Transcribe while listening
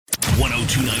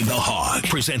1029 The Hog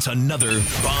presents another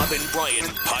Bob and Brian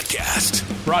podcast.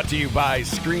 Brought to you by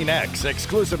ScreenX,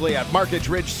 exclusively at Market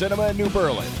Ridge Cinema in New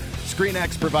Berlin.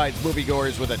 ScreenX provides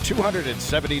moviegoers with a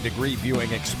 270-degree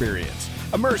viewing experience.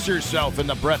 Immerse yourself in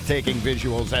the breathtaking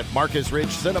visuals at Marcus Ridge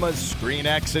Cinema's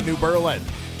ScreenX in New Berlin.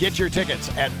 Get your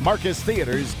tickets at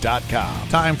marcustheaters.com.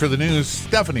 Time for the news.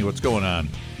 Stephanie, what's going on?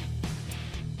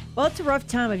 Well, it's a rough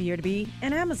time of year to be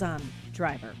an Amazon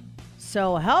driver.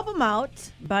 So help them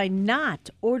out by not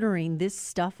ordering this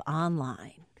stuff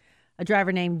online. A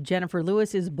driver named Jennifer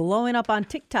Lewis is blowing up on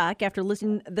TikTok after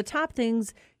listing the top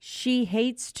things she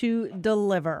hates to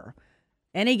deliver.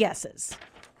 Any guesses?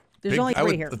 There's only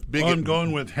three here. I'm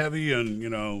going with heavy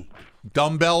and,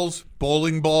 dumbbells,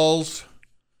 bowling balls.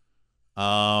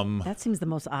 That seems the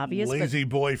most obvious. Lazy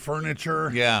boy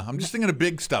furniture. Yeah, I'm just thinking of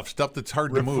big stuff that's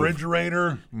hard to move.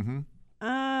 Refrigerator. Mm-hmm.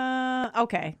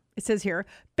 Okay. It says here,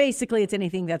 basically it's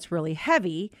anything that's really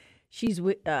heavy. She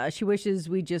wishes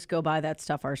we just go buy that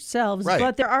stuff ourselves. Right.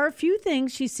 But there are a few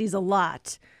things she sees a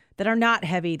lot that are not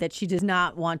heavy that she does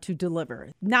not want to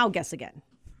deliver. Now guess again.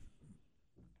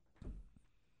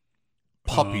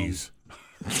 Puppies.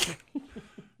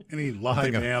 Any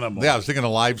live animal. Yeah, I was thinking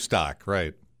of livestock,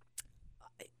 right.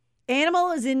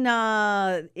 Animal is in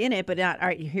it, but not. All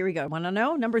right, here we go. Want to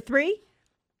know? Number 3,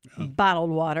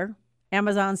 bottled water.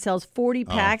 Amazon sells 40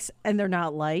 packs, and they're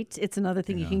not light. It's another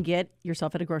thing you can get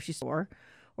yourself at a grocery store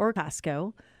or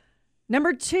Costco.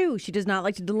 Number 2, she does not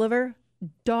like to deliver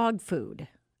dog food.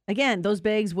 Again, those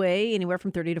bags weigh anywhere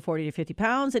from 30 to 40 to 50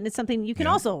 pounds, and it's something you can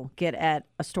also get at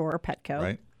a store or Petco.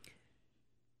 Right.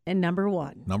 And number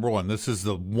 1. This is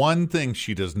the one thing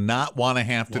she does not want to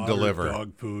have to deliver.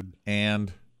 Dog food.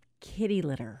 And kitty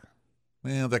litter.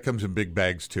 Well, that comes in big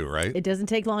bags too, right? It doesn't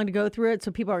take long to go through it,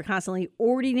 so people are constantly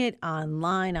ordering it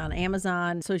online on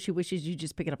Amazon. So she wishes you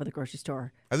just pick it up at the grocery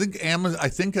store. I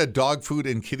think dog food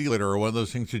and kitty litter are one of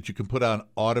those things that you can put on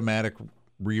automatic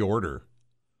reorder.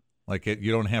 Like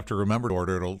you don't have to remember to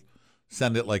order. It'll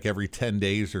send it like every 10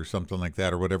 days or something like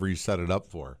that, or whatever you set it up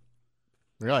for.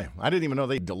 Really? I didn't even know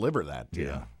they deliver that to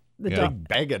you. Big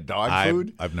bag of dog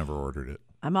food? I've never ordered it.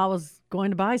 I'm always going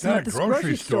to buy some At at the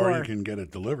grocery store. You store. can get it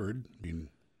delivered.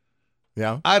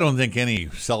 Yeah. I don't think any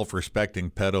self-respecting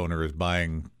pet owner is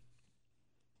buying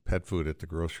pet food at the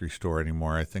grocery store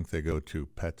anymore. I think they go to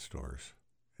pet stores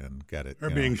and get it.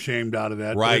 They're being shamed out of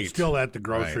that. Right. But it's still at the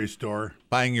grocery store.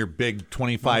 Buying your big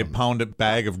 25-pound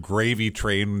bag of gravy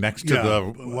train next to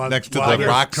the there's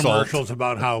rock salt. Commercials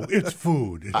about how it's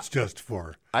food. It's just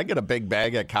for. I get a big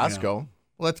bag at Costco. Yeah.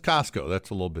 Well, that's Costco. That's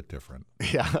a little bit different.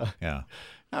 Yeah. Yeah.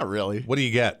 Not really. What do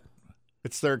you get?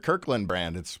 It's their Kirkland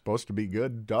brand. It's supposed to be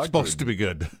good dog Supposed food. to be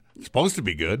good. It's supposed to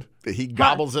be good. He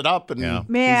gobbles it up. And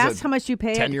May I he's ask how much you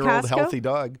pay at 10-year-old Costco? healthy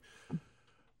dog.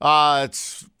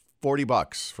 It's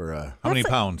 $40 for a How many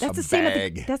pounds? That's A the same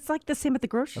bag. that's like the same at the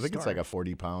grocery I think store. it's like a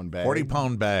 40-pound bag.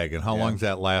 40-pound bag. And how long does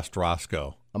that last,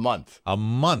 Roscoe? A month. A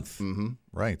month. Mm-hmm.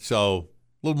 Right. So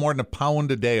a little more than a pound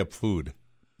a day of food.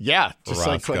 Yeah, just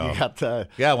like when Roscoe. you got the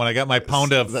Yeah, when I got my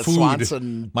pound of the food,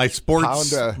 Swanson my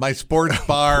sports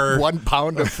bar. 1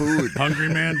 pound of food. Hungry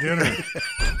man dinner.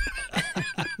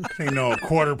 Say no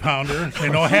quarter pounder. Say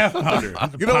no half pounder.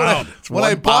 You know pound.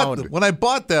 when I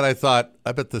bought that, I thought,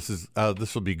 I bet this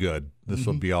will be good. This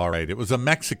will be all right. It was a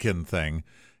Mexican thing,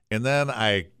 and then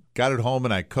I got it home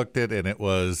and I cooked it, and it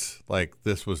was like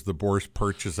this was the worst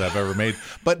purchase I've ever made.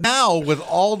 But now, with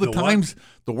all the times,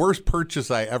 the worst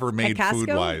purchase I ever made Costco?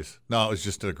 food-wise. No, it was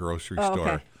just at a grocery Oh, store.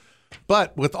 okay.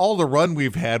 But with all the run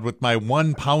we've had with my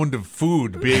 1 pound of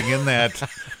food being in that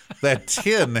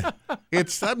tin,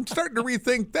 I'm starting to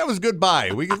rethink that was good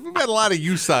buy. We've had a lot of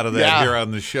use out of that here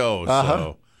on the show.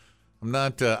 So I'm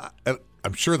not.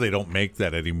 I'm sure they don't make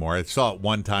that anymore. I saw it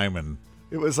one time and.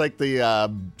 It was like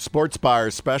the sports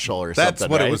bar special or something. That's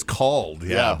what right? it was called.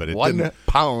 Yeah, but it 1 didn't.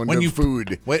 pound of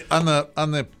food. Wait, on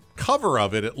the cover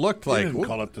of it, it looked They like didn't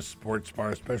call it the sports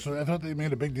bar special. I thought they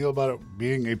made a big deal about it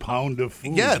being a pound of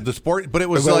food. yeah, the sport, but it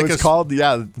was Well, like it was called,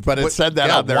 but it said that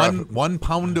out there. 1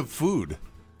 pound of food.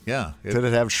 Yeah, Did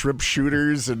it have shrimp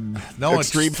shooters and No,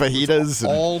 extreme it's fajitas?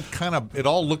 it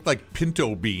all looked like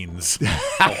pinto beans. The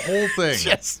whole thing.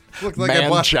 Yes. Looked like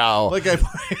Man chow. I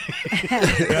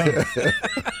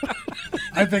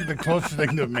think the closest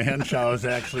thing to man chow is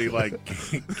actually like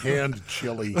canned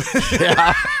chili.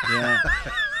 Yeah. Yeah.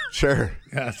 Sure.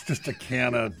 Yeah, it's just a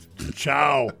can of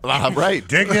chow. Right.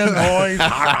 Dig in, boys.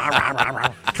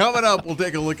 Coming up, we'll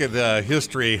take a look at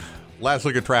history. Last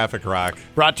look at traffic, Rock.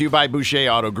 Brought to you by Boucher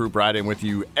Auto Group, riding with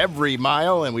you every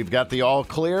mile, and we've got the all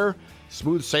clear.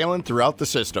 Smooth sailing throughout the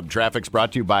system. Traffic's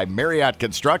brought to you by Marriott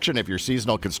Construction. If your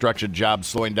seasonal construction job's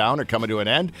slowing down or coming to an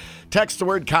end, text the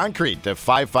word concrete to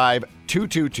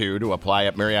 55222 to apply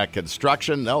at Marriott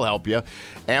Construction. They'll help you.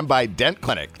 And by Dent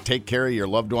Clinic. Take care of your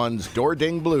loved one's door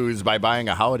ding blues by buying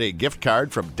a holiday gift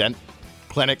card from Dent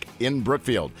Clinic in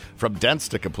Brookfield. From dents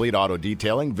to complete auto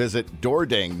detailing, visit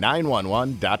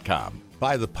doording911.com.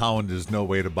 By the pound is no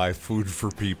way to buy food for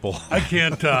people. I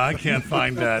can't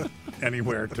find that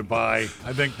anywhere to buy.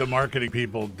 I think the marketing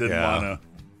people didn't want to.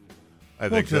 I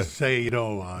think just say,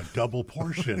 double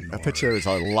portion. I bet there's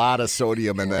a lot of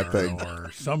sodium in that thing. Or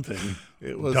something.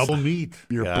 It was double meat.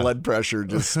 Your blood pressure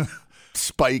just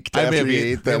spiked after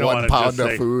you ate that 1 pound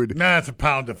of food. Nah, it's a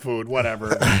pound of food.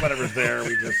 Whatever. Whatever's there,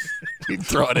 we just you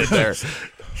throw it in there.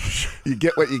 You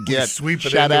get what you get. Sweep it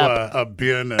Shut into up. a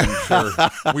bin and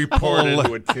we pour it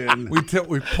into a tin. We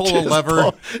pull a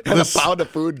lever. And a pound of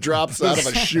food drops out of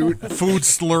a chute. Food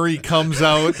slurry comes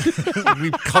out. We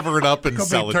cover it up and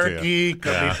sell it to Could be turkey, you.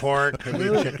 could be pork, could be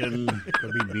chicken,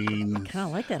 could be beans. Kind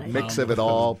of like that idea. Mix of it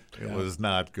all. It was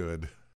not good.